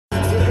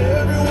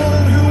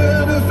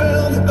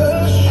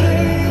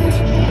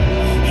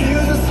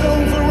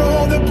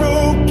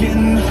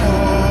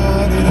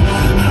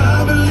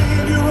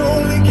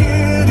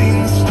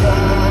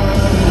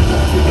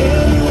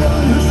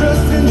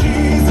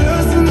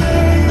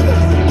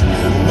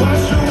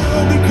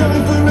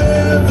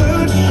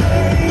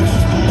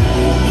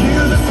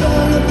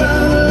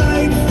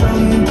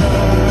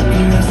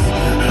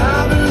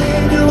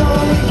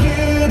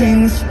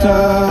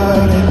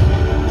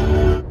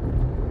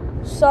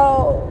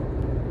So,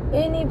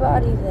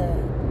 anybody that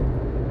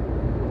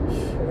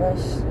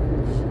trusts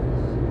in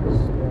Jesus,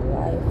 your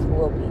life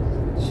will be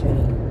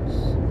changed.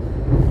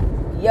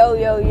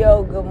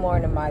 Yo, good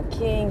morning, my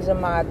kings and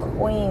my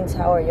queens.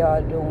 How are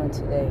y'all doing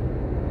today?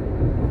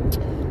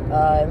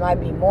 It might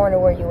be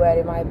morning where you at.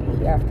 It might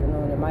be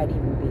afternoon. It might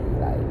even be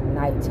like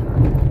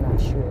nighttime. I'm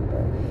not sure,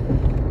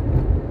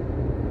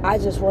 but I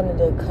just wanted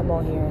to come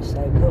on here and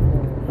say good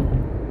morning.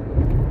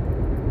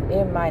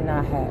 It might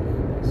not have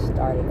even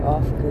started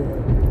off good.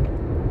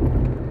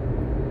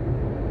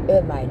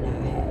 It might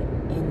not have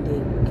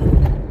ended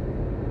good.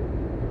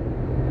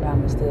 But I'm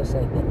going to still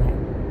say good night.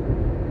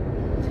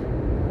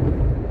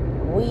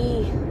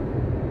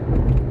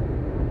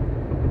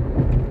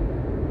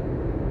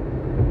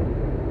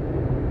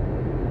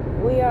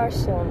 We are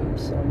some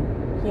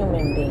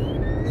human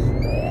beings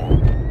that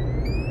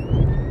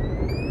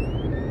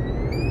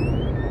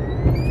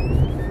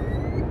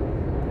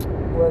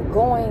we're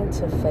going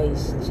to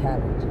face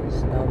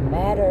challenges, no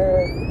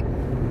matter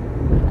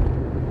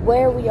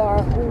where we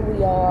are, who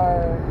we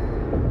are,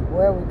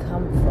 where we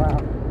come from,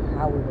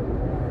 how we were born.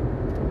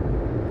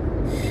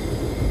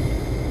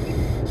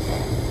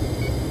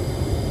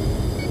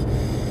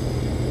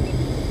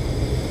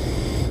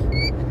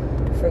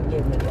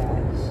 Forgive me,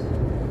 guys.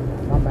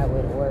 I'm on my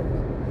way to work.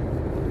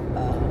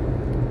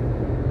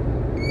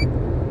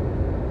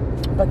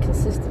 But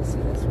consistency,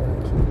 that's what I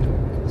keep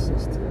doing.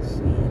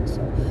 Consistency. And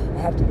so I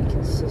have to be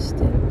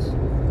consistent,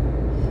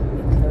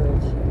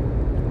 encouraging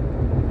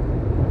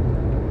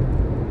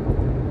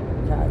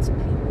God's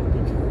people,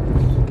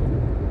 because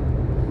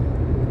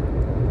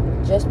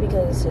just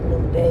because it's a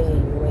new day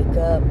and you wake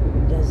up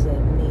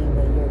doesn't mean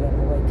that you're going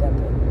to wake up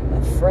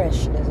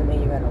fresh. Doesn't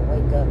mean you're going to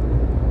wake up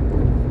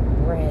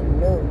brand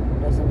new.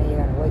 Doesn't mean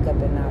you're going to wake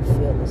up and not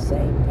feel the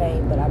same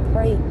pain. But I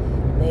pray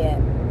that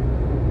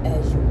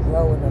as you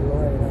grow in the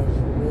Lord and as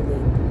you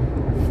really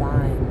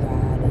find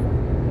God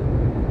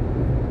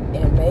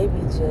and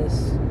maybe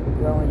just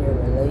grow in your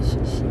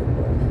relationship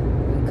or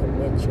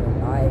recommit your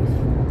life,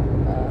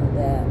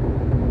 that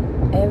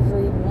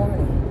every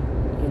morning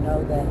you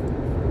know that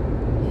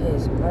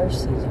His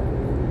mercies are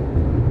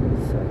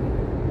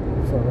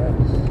for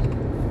us.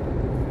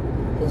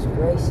 His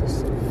grace is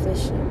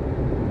sufficient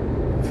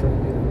for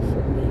you,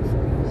 for me,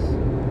 for us.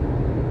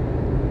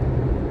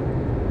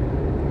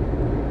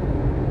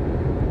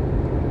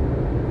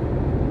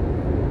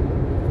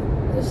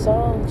 The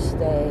songs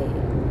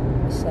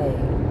say,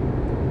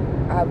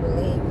 I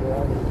believe we're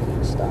only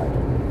getting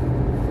started.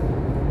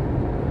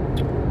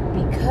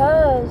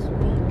 Because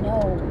we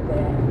know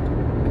that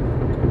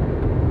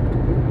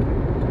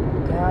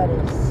God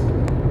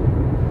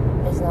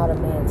is not a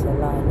man to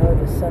lie, nor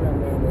the Son of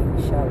Man that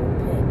He shall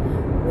repent.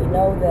 We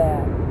know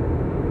that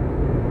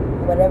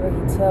whatever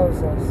He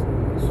tells us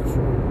is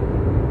true.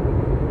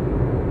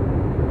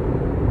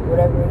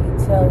 Whatever He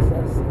tells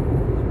us is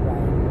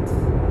right.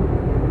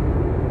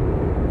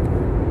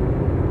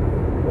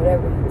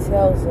 Whatever He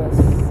tells us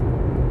is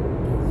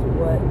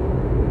what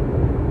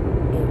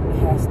it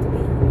has to be,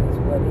 is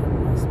what it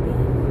must be.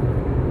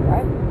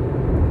 Right?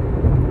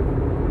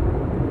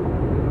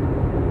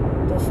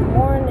 This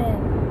morning,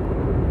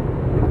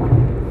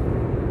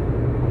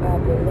 I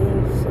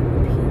believe some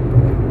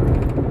people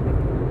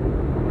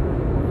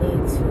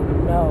need to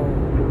know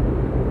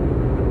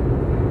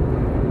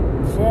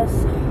just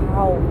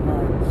how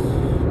much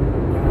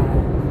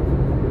God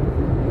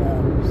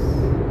loves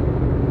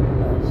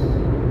us.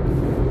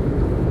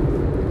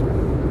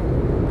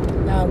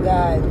 Now,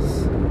 guys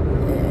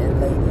and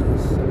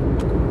ladies,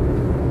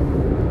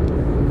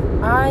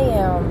 I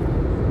am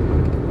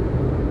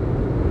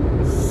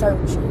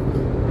searching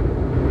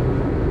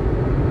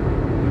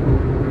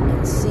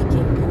and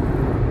seeking God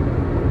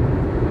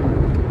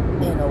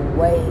in a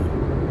way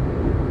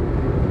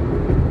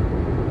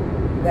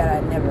that I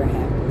never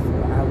have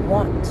before. I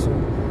want to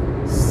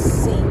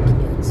seek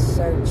and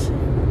search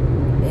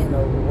Him in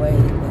a way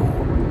that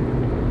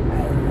I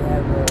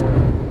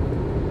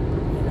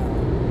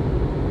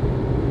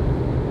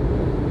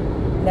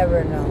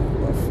never known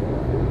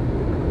before.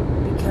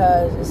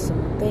 Because there's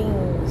some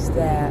things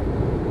that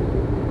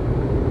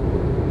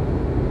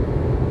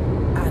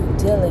I'm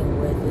dealing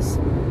with. There's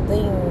some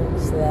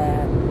things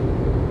that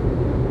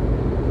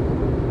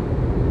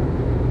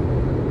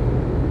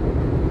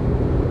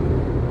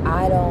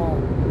I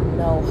don't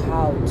know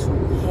how to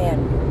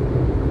handle,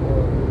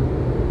 or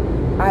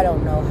I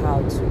don't know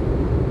how to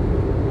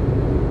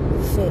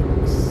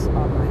fix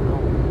on my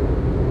own.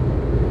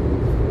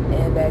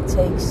 And that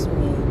takes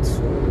me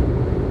to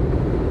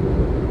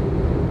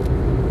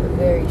the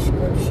very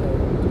scripture.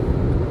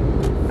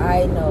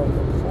 I know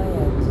the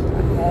plans I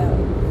have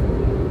for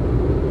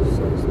you,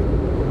 says the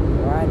Lord.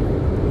 Or I know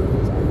the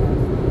plans I have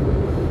for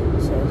you,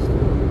 says the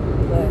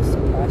Lord. Plans to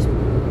prosper you,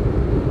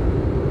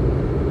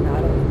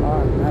 not of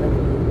harm, not of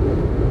evil.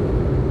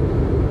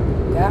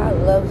 God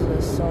loves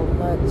us so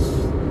much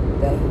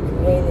that He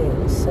created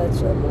such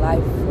a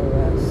life for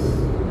us.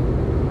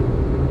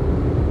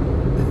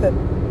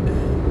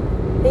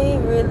 He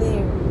really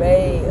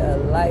made a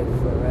life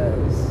for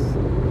us.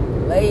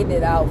 Laid laid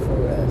it out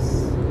for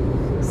us.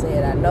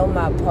 Said, I know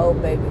my po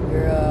baby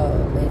girl,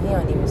 and he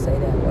don't even say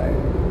that word.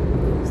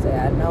 He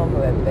said, I know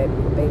my baby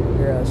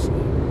girl,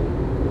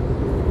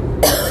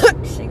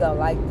 she gonna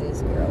like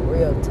this girl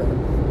real tough.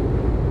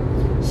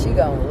 She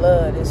gonna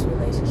love this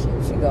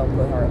relationship. She gonna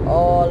put her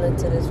all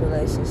into this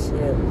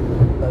relationship.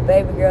 But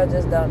baby girl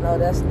just don't know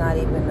that's not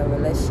even the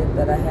relationship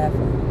that I have.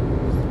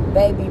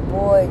 Baby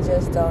boy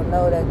just don't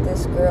know that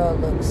this girl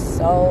looks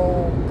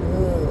so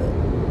good.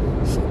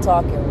 She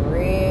talking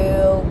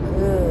real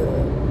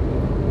good.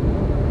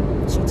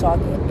 She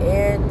talking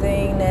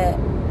everything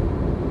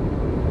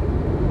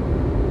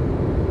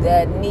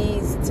that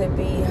needs to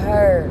be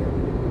heard.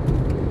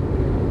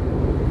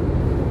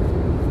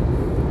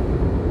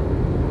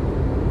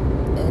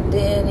 And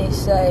then he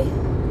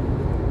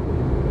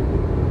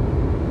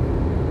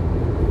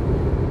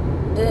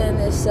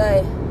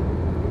say,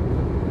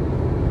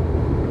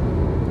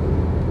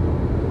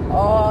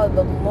 all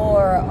the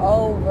more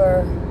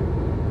over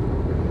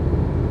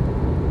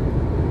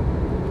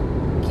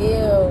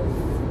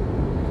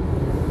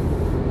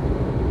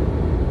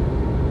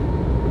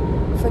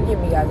forgive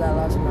me guys, I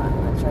lost my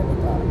train of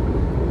thought.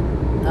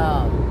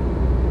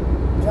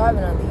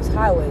 Driving on these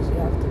highways, you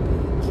have to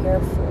be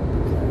careful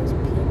because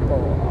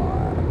people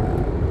are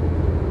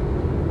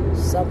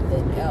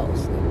something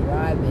else. They're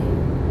driving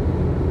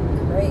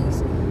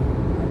crazy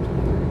out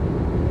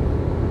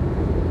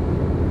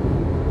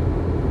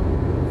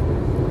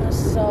here.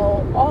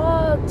 So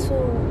all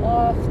too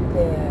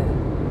often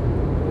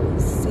we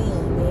see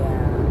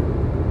there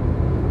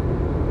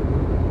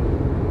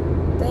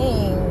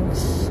things.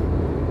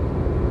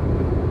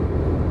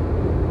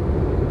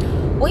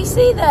 We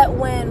see that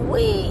when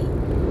we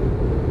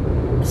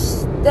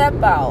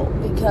step out,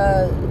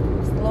 because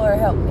Lord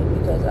help me,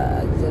 because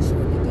I just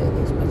really did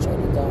lose my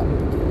train of thought,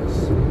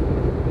 because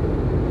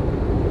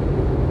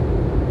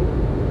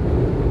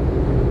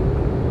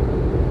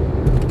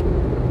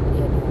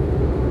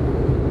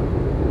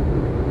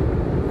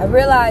I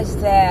realized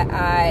that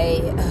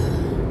I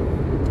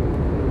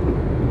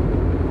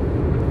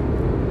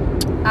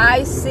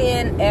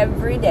sin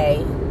every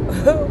day.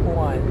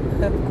 One,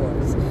 of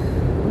course.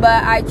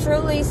 But I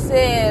truly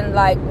sin,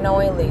 like,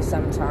 knowingly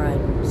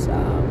sometimes.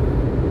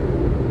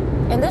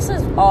 And this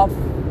is off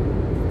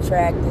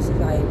track. This is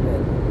not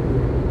even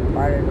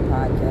part of the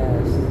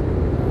podcast.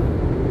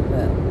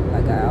 But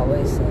like I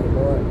always say,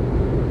 Lord,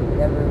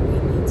 whatever we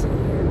need to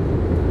hear.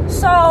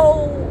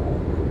 So,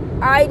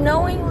 I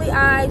knowingly,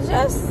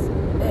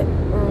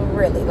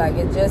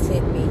 it just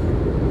hit me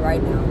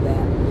right now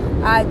that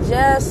I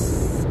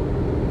just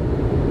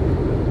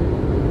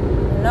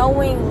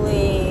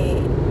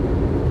knowingly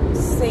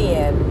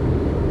sin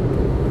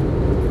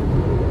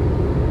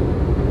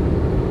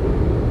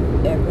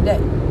every day.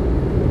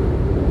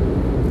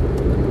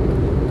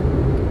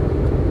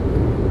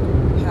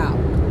 How?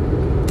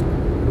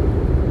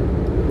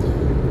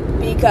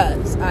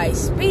 Because I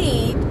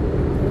speed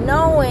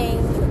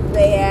knowing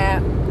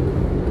that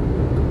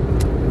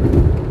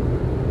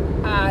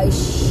I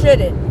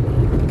shouldn't.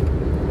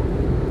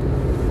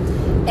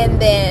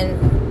 And then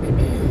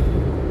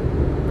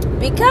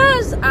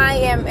because I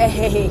am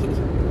a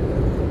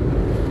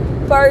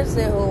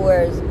person who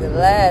wears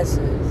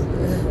glasses,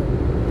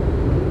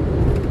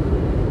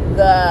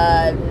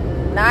 the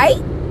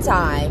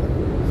nighttime,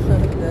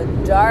 the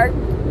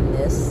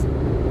darkness,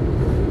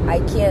 I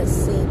can't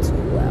see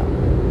too well.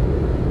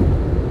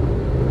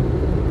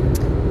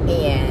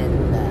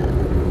 And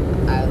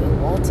I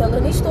won't tell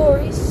any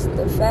stories.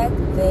 The fact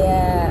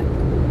that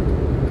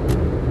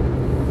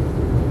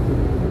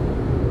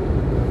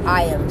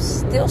I am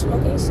still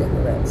smoking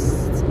cigarettes.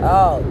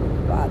 Oh,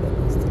 Father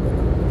needs to get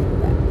away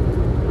from that.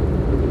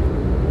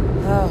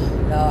 Oh,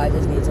 no, I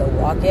just need to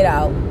walk it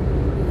out.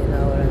 You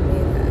know what I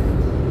mean?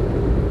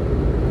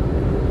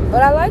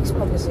 But I like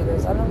smoking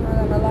cigarettes. I'm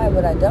not gonna lie,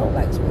 but I don't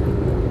like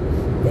smoking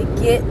them. They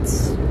get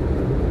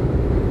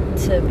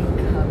to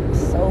become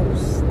so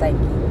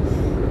stanky.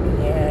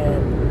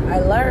 And I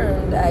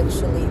learned,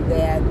 actually,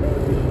 that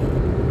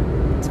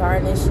they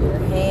tarnish your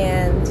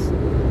hands.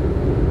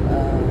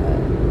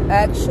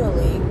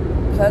 Actually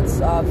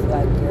cuts off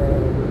like your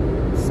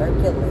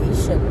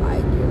circulation,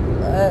 like your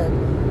blood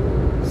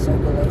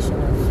circulation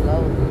and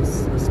flow.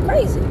 It's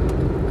crazy.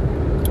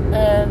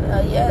 And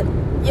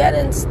yet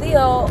and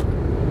still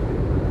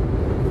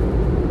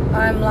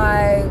I'm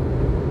like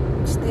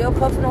still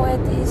puffing away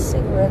at these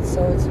cigarettes,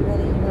 so it's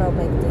really,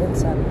 make the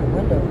inside of my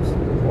windows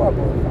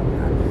horrible if I'm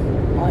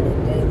not on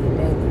it daily.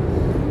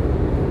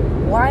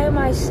 Why am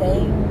I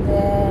saying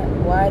that?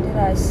 Why did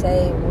I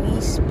say we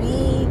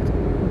speed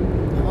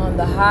on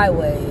the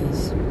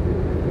highways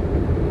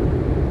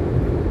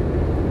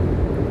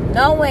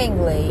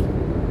knowingly,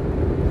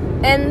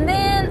 and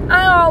then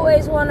I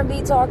always want to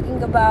be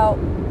talking about,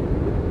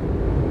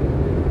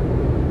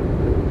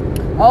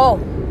 oh,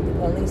 the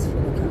police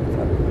finna come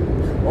for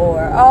me,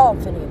 or oh, I'm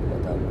finna get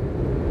pulled over.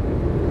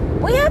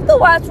 We have to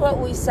watch what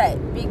we say,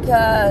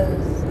 because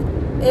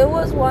it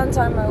was one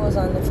time I was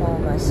on the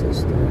phone with my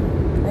sister,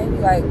 maybe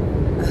like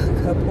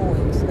a couple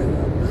weeks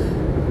ago.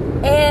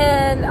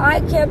 And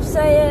I kept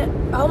saying,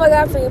 oh my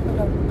God, forgive me.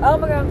 Oh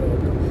my God,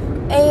 forgive me.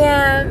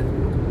 And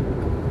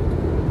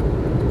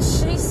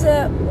she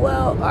said,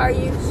 well, are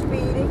you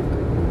speeding?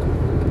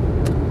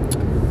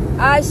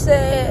 I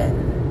said,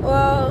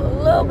 well, a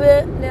little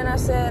bit. And then I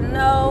said,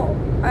 no.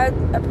 I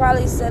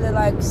probably said it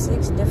like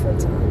 6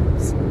 different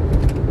times.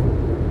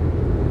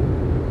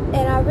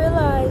 And I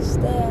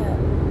realized that,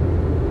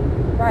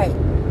 right,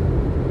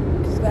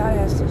 because God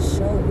has to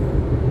show you.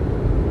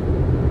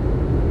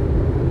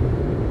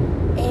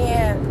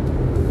 And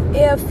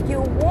if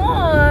you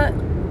want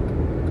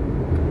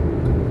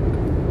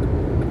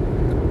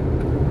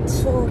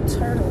to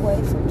turn away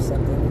from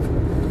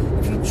something,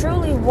 if you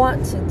truly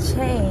want to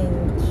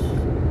change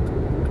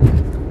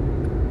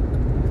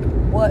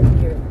what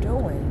you're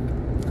doing,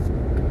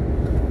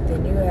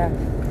 then you have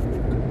to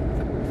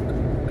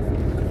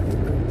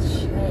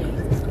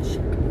change.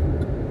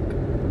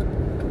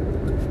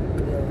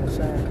 You know what I'm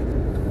saying?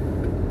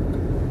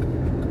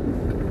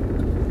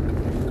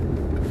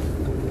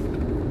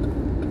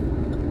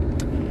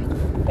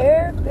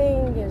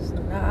 Everything is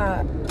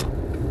not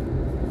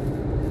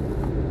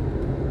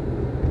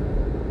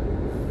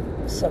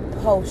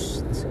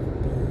supposed to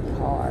be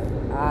hard,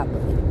 I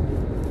believe.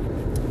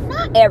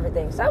 Not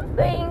everything. Some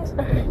things,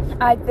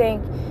 I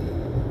think,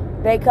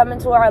 they come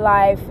into our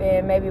life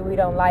and maybe we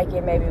don't like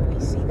it. Maybe we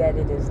see that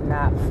it is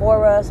not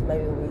for us.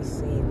 Maybe we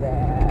see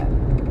that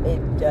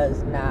it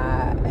does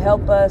not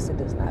help us. It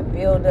does not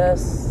build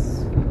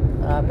us.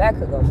 That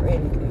could go for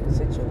anything.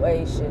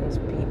 Situations,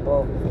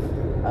 people,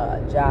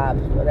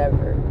 jobs,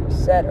 whatever,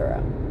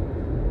 etc.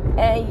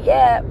 And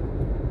yet,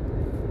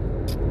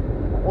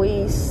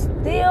 we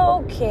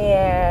still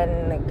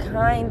can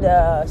kind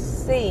of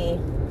see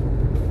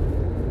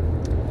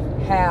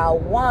how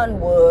one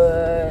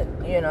would,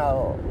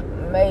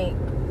 make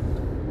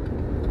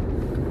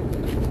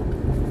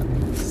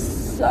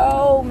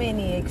so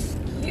many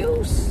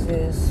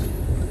excuses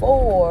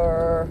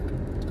for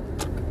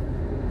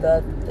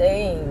the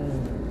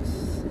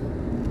things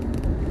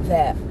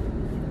that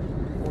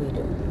we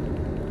do.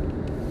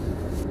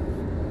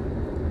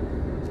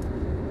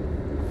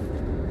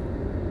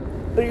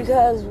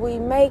 Because we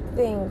make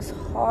things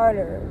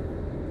harder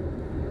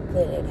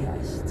than it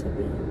has to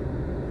be.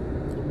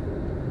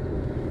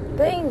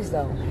 Things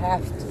don't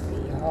have to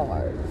be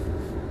hard.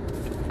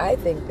 I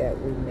think that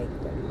we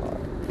make them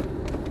hard.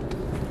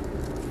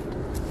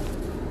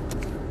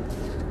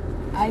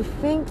 I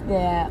think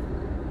that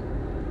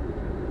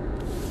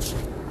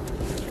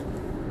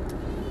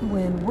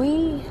when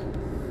we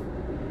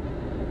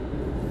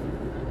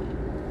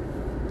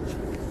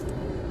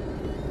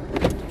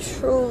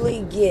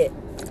truly get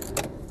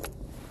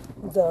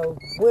the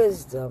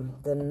wisdom,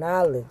 the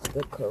knowledge,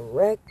 the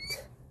correct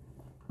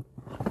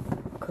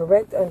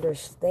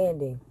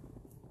understanding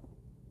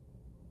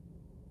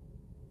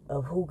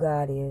of who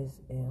God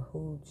is and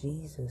who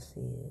Jesus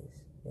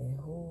is and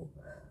who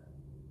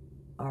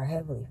our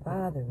Heavenly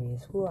Father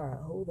is, who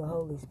the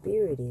Holy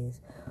Spirit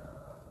is,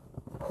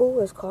 who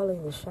is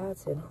calling the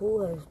shots and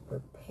who has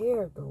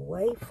prepared the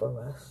way for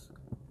us.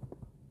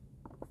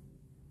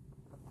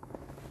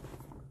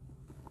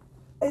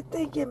 I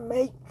think it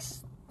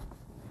makes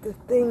the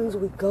things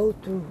we go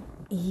through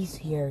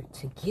easier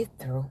to get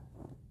through.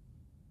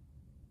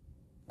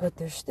 But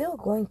they're still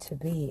going to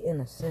be, in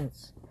a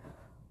sense,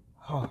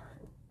 hard.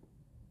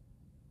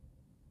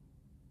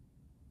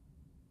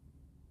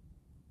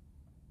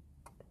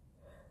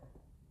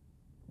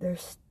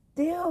 There's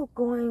still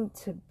going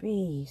to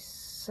be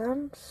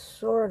some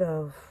sort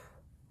of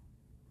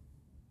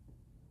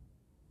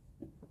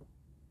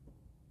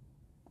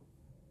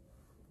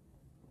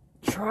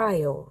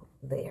trial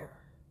there.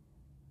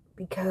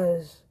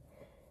 Because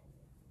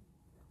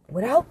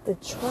without the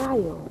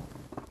trial,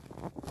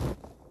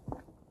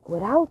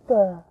 without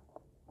the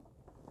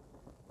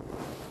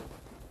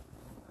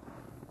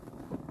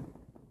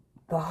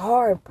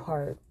hard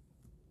part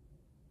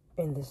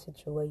in the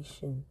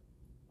situation,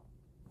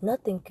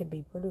 nothing could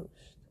be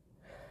produced.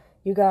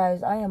 You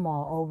guys, I am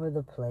all over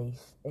the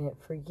place, and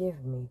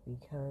forgive me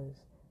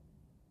because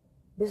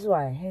this is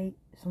why I hate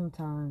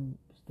sometimes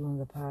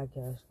doing a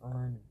podcast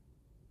on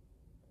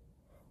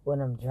when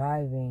I'm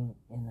driving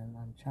and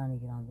I'm trying to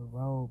get on the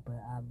road,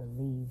 but I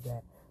believe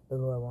that the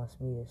Lord wants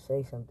me to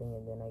say something,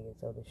 and then I get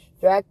so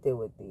distracted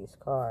with these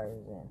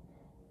cars,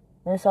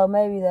 and so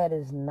maybe that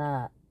is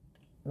not,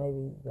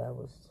 maybe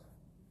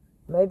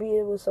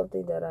it was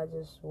something that I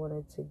just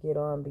wanted to get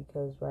on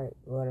because, right,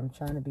 Lord, I'm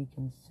trying to be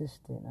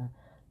consistent.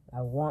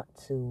 I want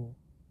to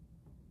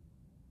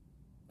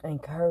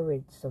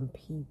encourage some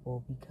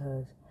people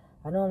because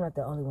I know I'm not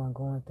the only one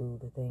going through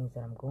the things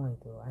that I'm going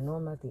through. I know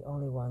I'm not the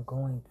only one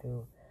going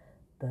through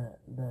the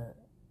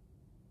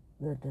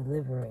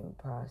delivering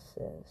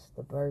process,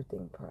 the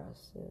birthing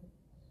process,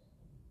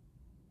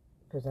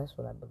 because that's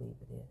what I believe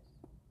it is.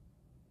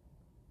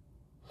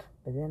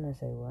 But then I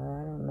say, well,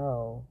 I don't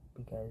know,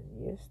 because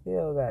you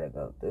still got to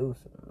go through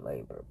some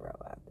labor, bro,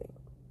 I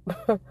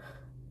think.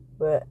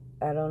 But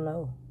I don't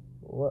know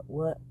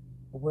where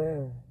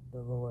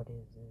the Lord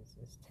is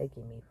It's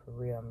taking me for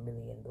real. I'm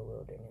really in the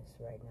wilderness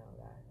right now,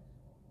 guys.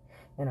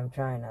 And I'm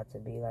trying not to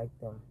be like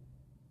them.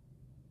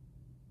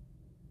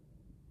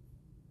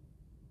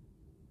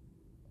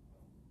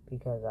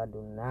 Because I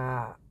do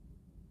not.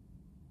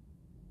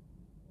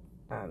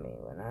 I mean,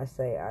 when I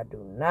say I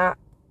do not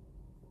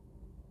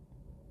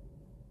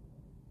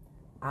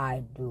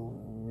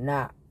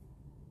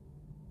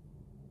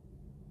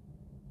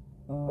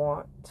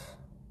want,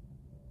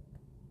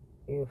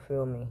 you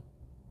feel me?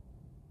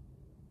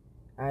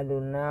 I do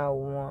not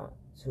want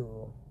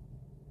to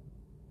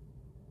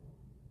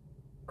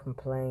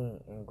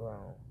complain and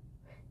groan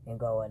and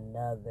go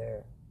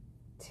another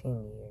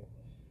 10 years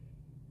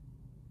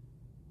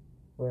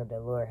where the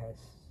Lord has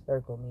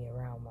circled me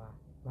around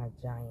my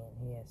giant.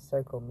 He has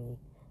circled me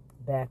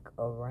back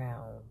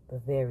around the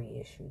very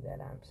issue that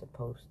I'm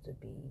supposed to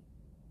be,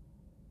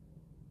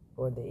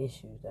 or the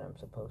issues that I'm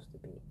supposed to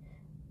be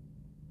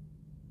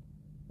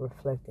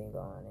reflecting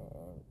on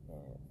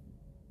and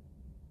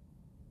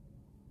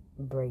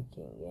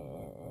breaking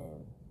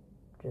and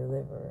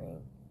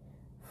delivering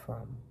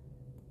from.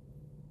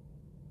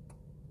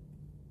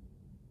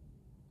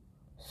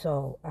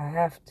 So I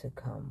have to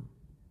come.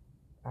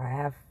 I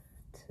have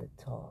to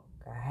talk.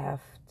 I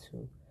have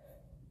to.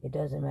 It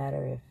doesn't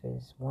matter if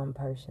it's one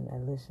person that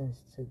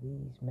listens to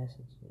these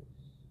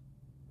messages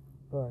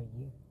for a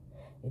year.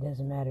 It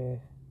doesn't matter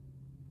if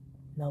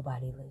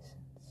nobody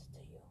listens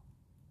to you.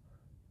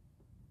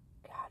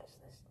 God is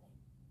listening.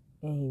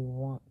 And He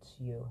wants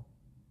you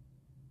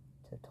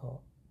to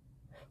talk.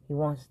 He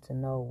wants to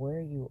know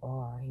where you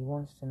are. He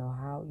wants to know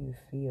how you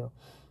feel.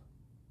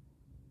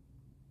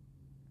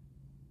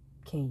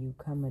 Can you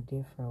come a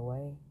different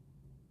way?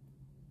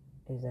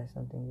 Is that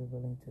something you're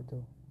willing to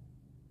do?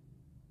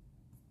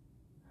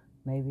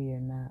 Maybe you're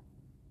not.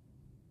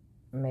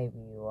 Maybe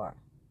you are.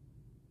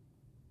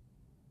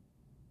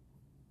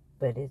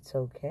 But it's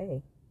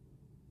okay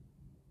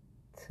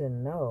to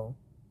know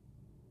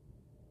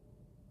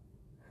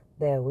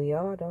that we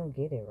all don't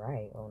get it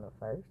right on the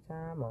first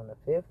time, on the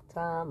 5th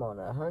time, on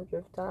the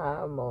 100th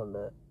time,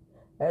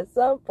 at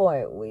some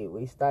point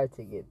we start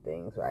to get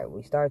things right.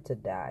 We start to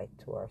die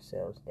to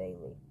ourselves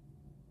daily.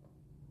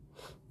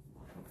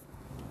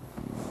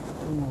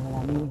 You know what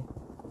I mean?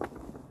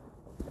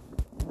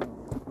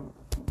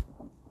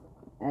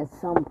 At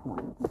some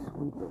points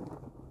we do.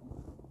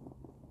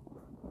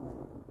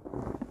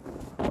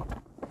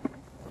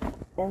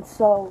 And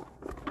so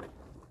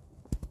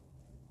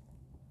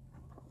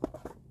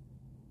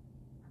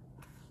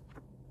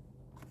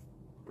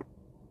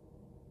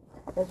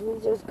as we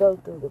just go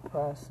through the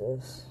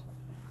process,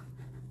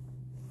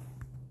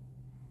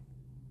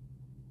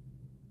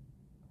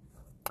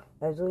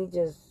 as we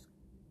just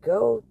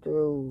go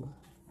through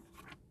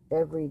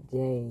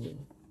everyday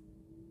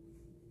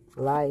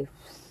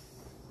life's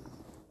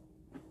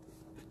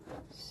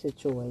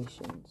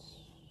situations,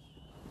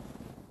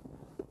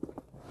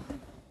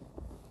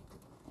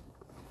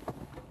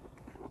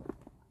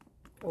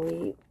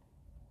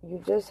 you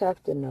just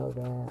have to know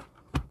that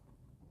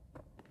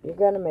you're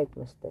going to make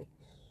mistakes.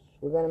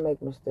 We're going to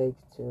make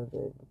mistakes till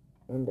the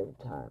end of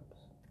times,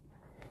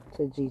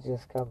 till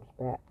Jesus comes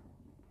back.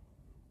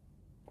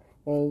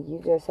 And you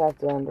just have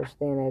to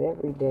understand that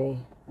every day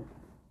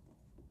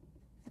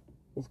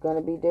it's going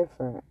to be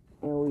different.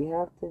 And we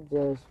have to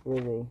just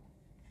really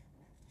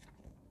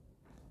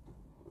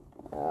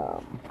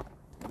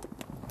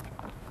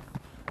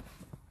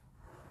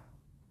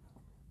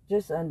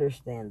just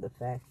understand the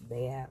fact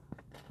that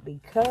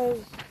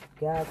because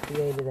God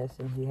created us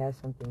and He has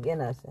something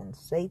in us, and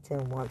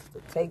Satan wants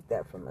to take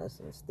that from us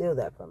and steal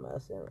that from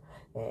us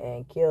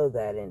and kill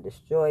that and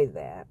destroy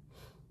that,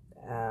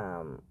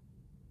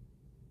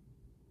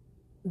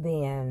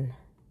 then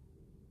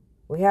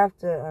we have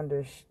to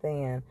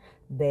understand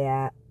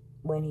that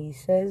when He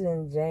says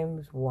in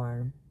James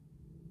 1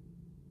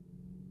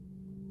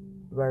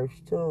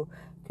 verse 2,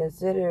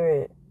 consider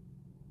it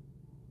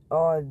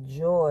all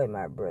joy,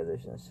 my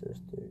brothers and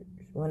sisters,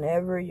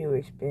 whenever you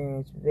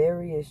experience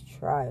various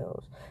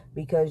trials,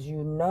 because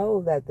you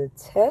know that the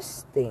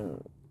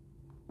testing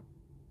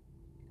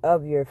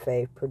of your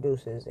faith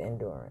produces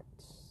endurance.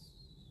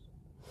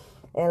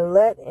 And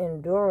let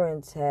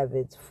endurance have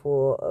its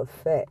full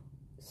effect,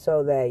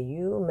 so that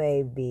you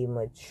may be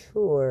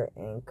mature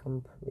and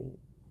complete,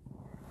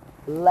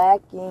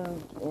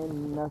 lacking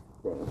in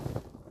nothing.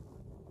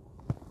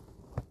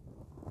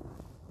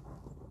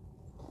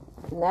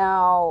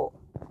 Now,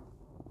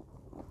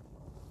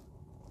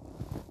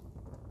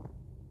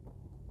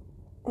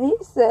 He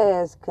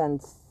says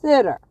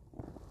consider.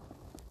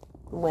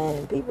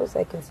 When people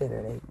say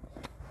consider,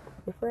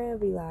 your friend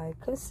be like,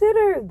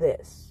 consider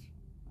this.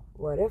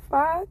 What if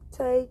I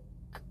take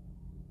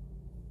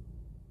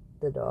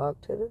the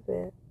dog to the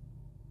vet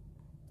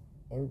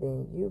and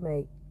then you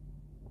make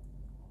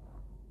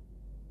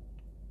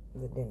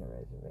the dinner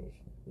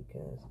reservation?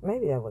 Because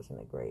maybe that wasn't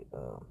a great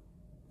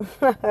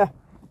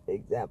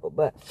example,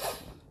 but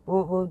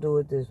we'll do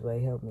it this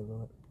way. Help me,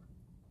 Lord.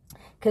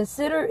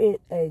 Consider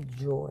it a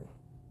joy.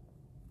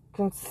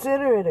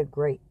 Consider it a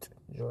great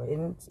Joy.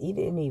 And he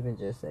didn't even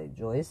just say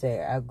joy. He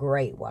said a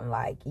great one.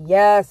 Like,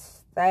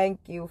 yes, thank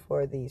you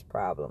for these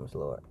problems,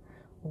 Lord.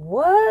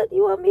 What?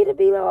 You want me to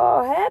be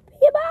all happy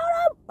about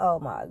them? Oh,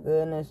 my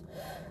goodness.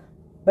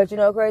 But you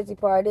know, the crazy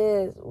part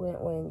is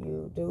when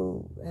you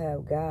do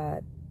have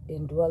God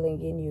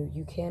indwelling in you,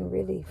 you can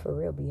really, for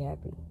real, be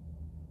happy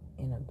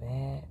in a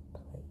bad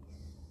place.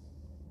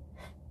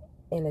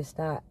 And it's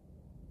not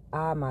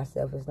I,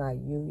 myself, it's not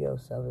you,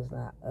 yourself, it's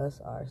not us,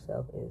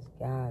 ourselves, it's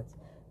God's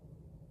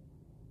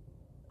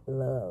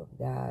love,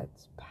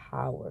 God's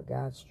power,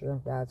 God's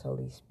strength, God's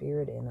Holy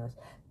Spirit in us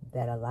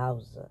that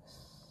allows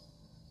us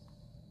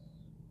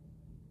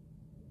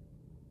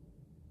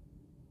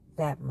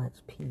that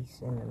much peace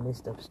in the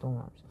midst of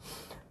storms.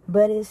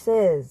 But it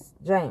says,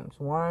 James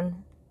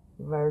 1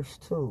 verse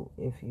 2,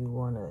 if you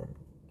want to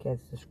catch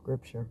the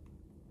scripture.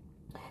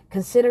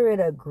 Consider it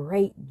a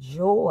great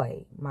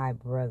joy, my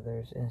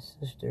brothers and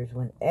sisters,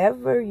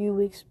 whenever you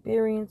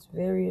experience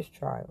various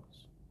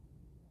trials.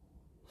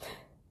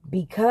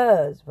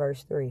 Because,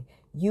 verse 3,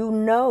 you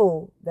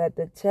know that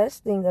the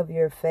testing of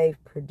your faith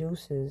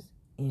produces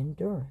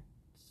endurance.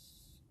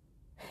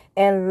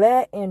 And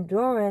let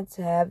endurance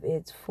have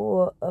its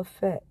full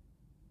effect,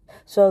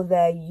 so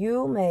that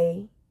you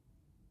may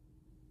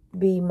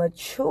be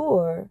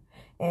mature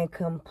and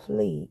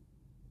complete,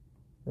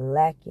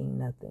 lacking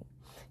nothing.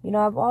 You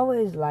know, I've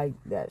always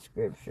liked that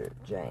scripture,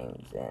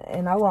 James.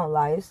 And I won't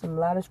lie, it's a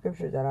lot of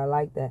scriptures that I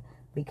like that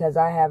because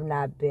I have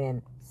not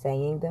been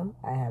saying them.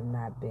 I have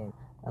not been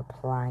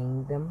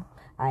applying them.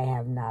 I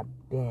have not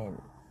been,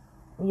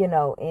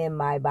 in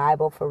my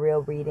Bible for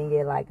real, reading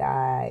it like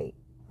I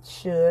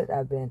should.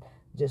 I've been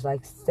just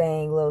like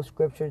saying little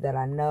scriptures that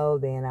I know,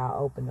 then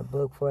I'll open the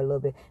book for a little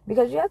bit.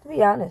 Because you have to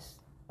be honest.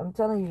 I'm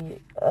telling you,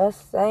 us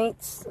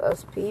saints,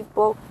 us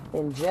people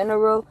in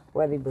general,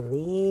 whether you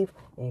believe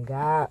in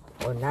God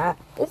or not,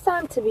 it's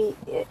time to be,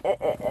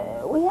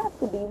 we have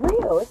to be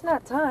real. It's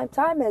not time.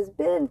 Time has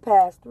been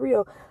past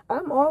real.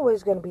 I'm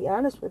always going to be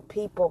honest with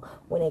people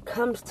when it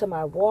comes to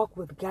my walk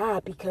with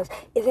God, because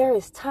there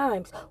is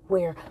times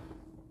where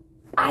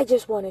I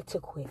just wanted to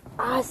quit.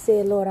 I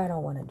said, Lord, I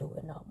don't want to do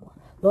it no more.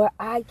 Lord,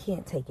 I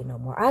can't take it no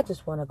more. I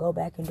just want to go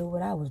back and do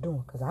what I was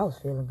doing, because I was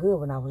feeling good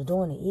when I was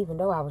doing it, even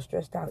though I was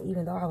stressed out,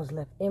 even though I was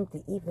left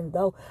empty, even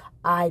though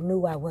I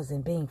knew I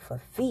wasn't being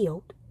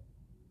fulfilled.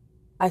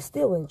 I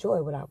still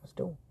enjoy what I was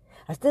doing.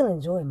 I still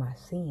enjoy my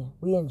sin.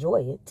 We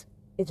enjoy it.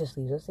 It just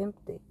leaves us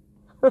empty.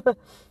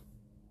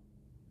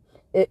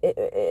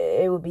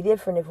 It would be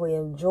different if we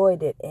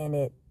enjoyed it and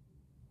it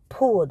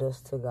pulled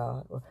us to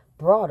God or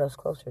brought us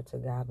closer to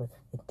God, but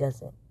it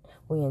doesn't.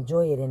 We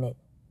enjoy it and it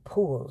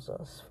pulls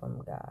us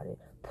from God. It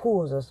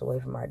pulls us away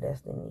from our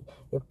destiny.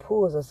 It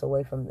pulls us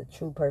away from the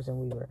true person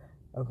we were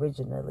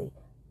originally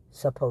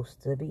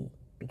supposed to be,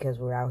 because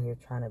we're out here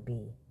trying to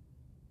be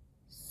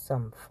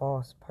some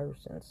false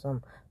person,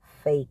 some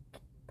fake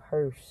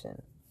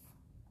person.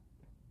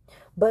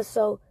 But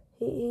so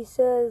he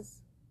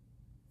says,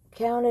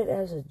 count it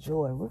as a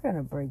joy. We're going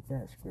to break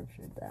that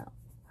scripture down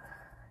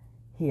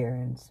here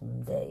in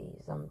some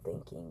days, I'm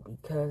thinking,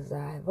 because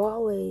I've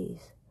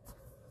always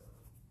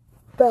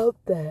felt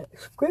that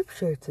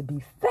scripture to be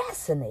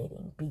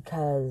fascinating,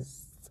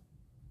 because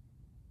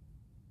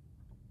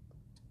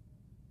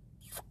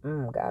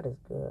God is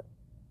good.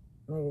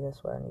 Maybe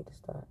that's where I need to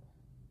start.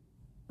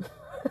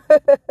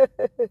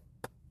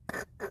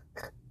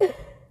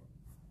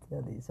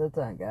 Tell you,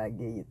 sometimes God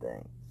give you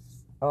things.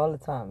 All the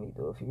time He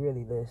do, if you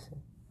really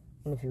listen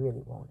and if you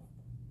really want it.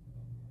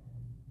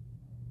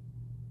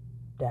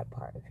 That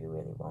part, if you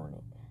really want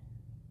it.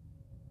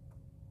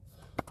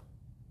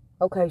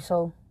 Okay,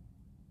 so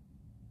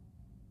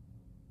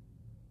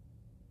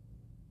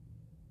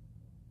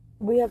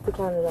we have to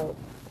count it out.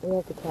 We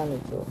have to count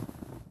it too.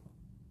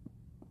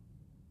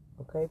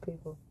 Okay,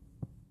 people?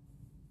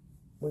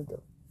 We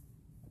do.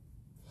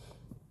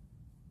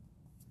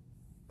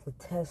 The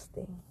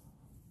testing.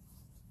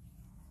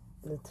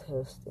 The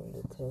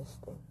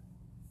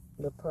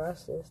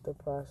process.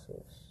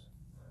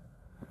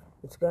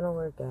 It's gonna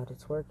work out.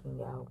 It's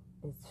working out.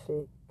 It's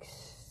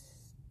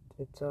fixed.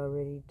 It's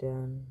already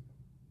done.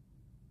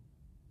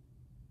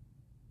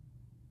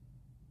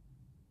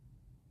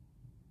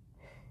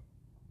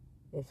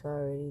 It's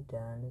already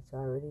done. It's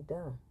already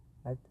done.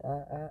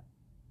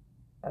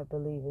 I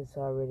believe it's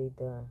already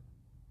done.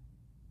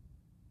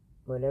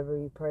 Whatever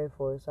you pray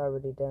for, it's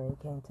already done. You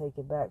can't take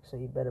it back, so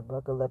you better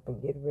buckle up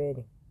and get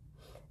ready.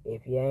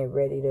 If you ain't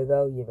ready to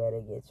go, you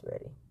better get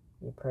ready.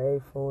 You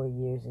prayed for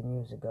years and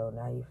years ago.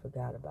 Now you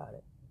forgot about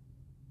it.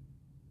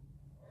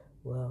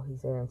 Well,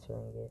 He's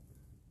answering it.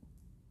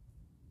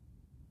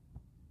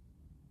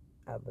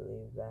 I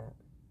believe that.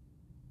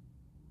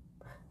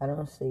 I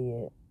don't see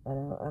it. I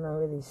don't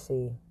really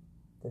see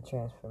the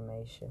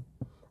transformation.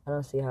 I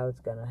don't see how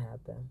it's gonna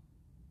happen.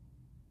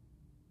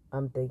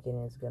 I'm thinking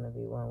it's gonna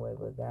be one way,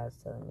 but God's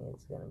telling me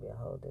it's gonna be a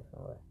whole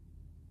different way.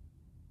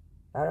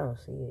 I don't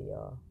see it,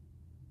 y'all.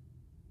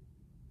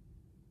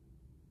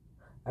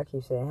 I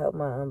keep saying, help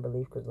my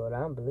unbelief, because, Lord,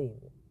 I don't believe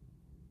it.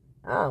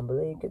 I don't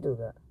believe you could do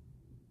that.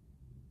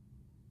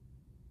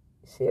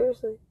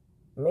 seriously?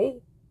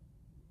 Me?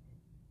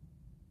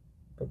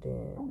 But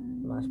then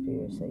my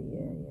spirit say,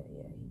 yeah,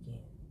 he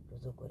can.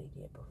 Because look what he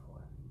did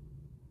before.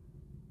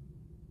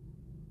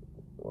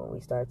 When we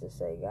start to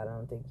say, God, I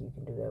don't think you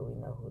can do that, we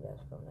know who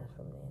that's from. That's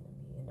from the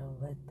enemy. And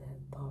don't let that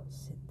thought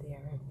sit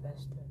there and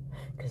fester.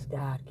 Because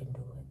God can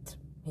do it.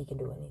 He can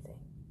do anything.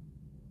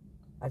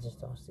 I just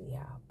don't see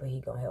how. But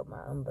he gonna help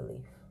my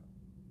unbelief.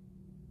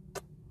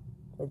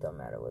 It don't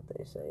matter what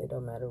they say. It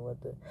don't matter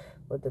what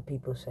the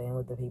people say and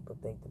what the people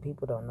think. The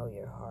people don't know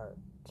your heart.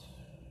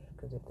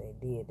 Because if they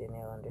did, then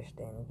they'll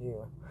understand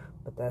you.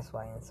 But that's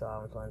why in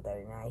Psalms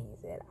 139 he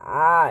said,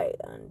 I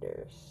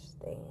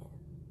understand.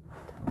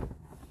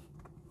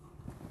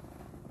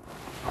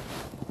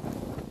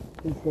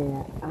 He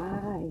said,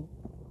 I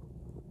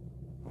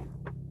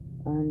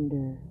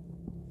understand.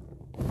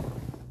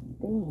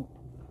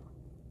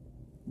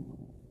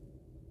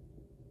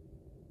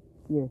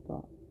 Your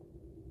thoughts.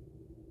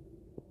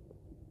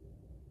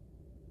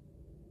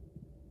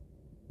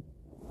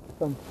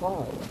 From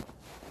sorrow.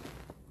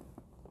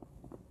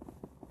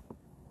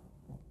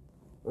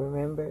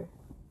 Remember?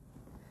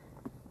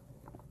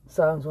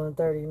 Psalms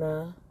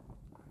 139.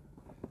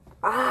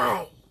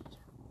 I,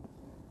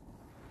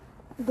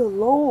 the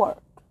Lord,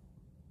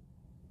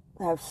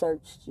 have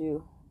searched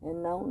you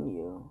and known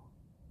you.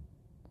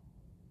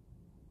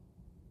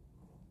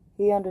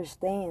 He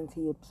understands,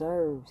 he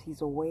observes,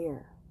 he's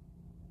aware.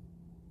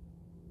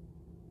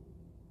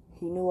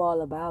 He knew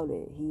all about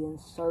it. He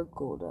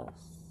encircled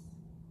us,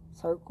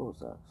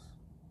 circles us.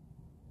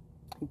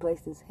 He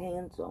placed his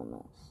hands on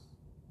us.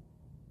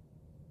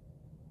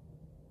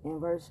 In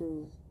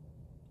verses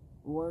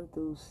 1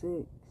 through 6,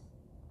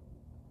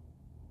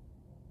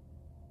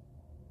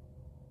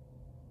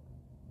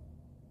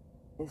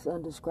 it's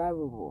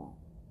undescribable.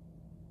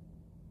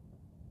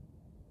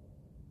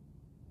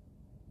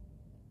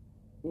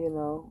 You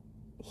know,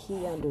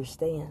 he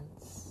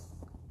understands.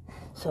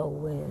 So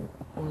when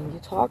you're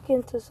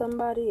talking to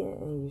somebody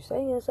and you're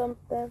saying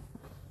something,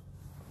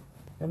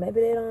 and maybe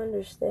they don't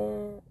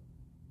understand,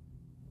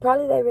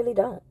 probably they really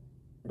don't.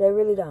 They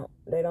really don't.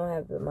 They don't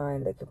have the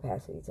mind, the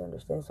capacity to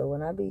understand. So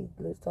when I be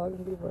talking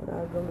to people, and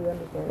I'm going to be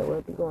understanding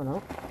what be going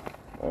on,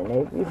 and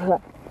they be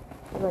like,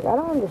 I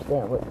don't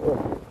understand what you're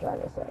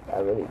trying to say. I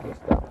really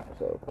just don't.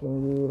 So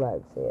can you,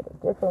 say it a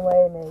different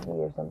way, maybe,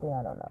 or something?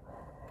 I don't know.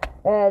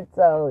 And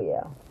so,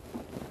 yeah.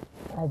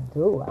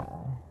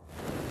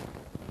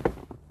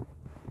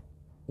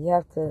 You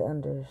have to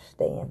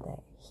understand that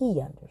he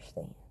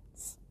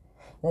understands.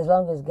 And as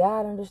long as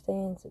God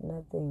understands,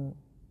 nothing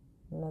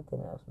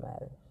else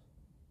matters.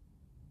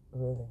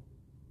 Really.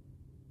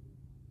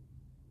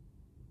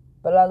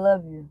 But I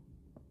love you.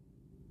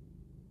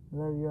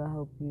 Love you. I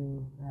hope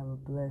you have a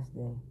blessed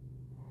day.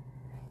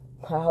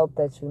 I hope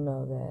that you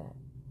know that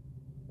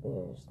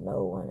there's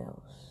no one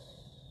else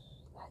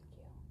like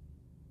you.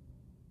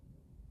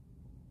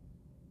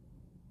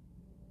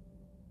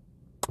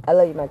 I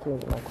love you, my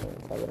kings and my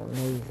queens. Have an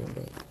amazing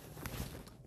day.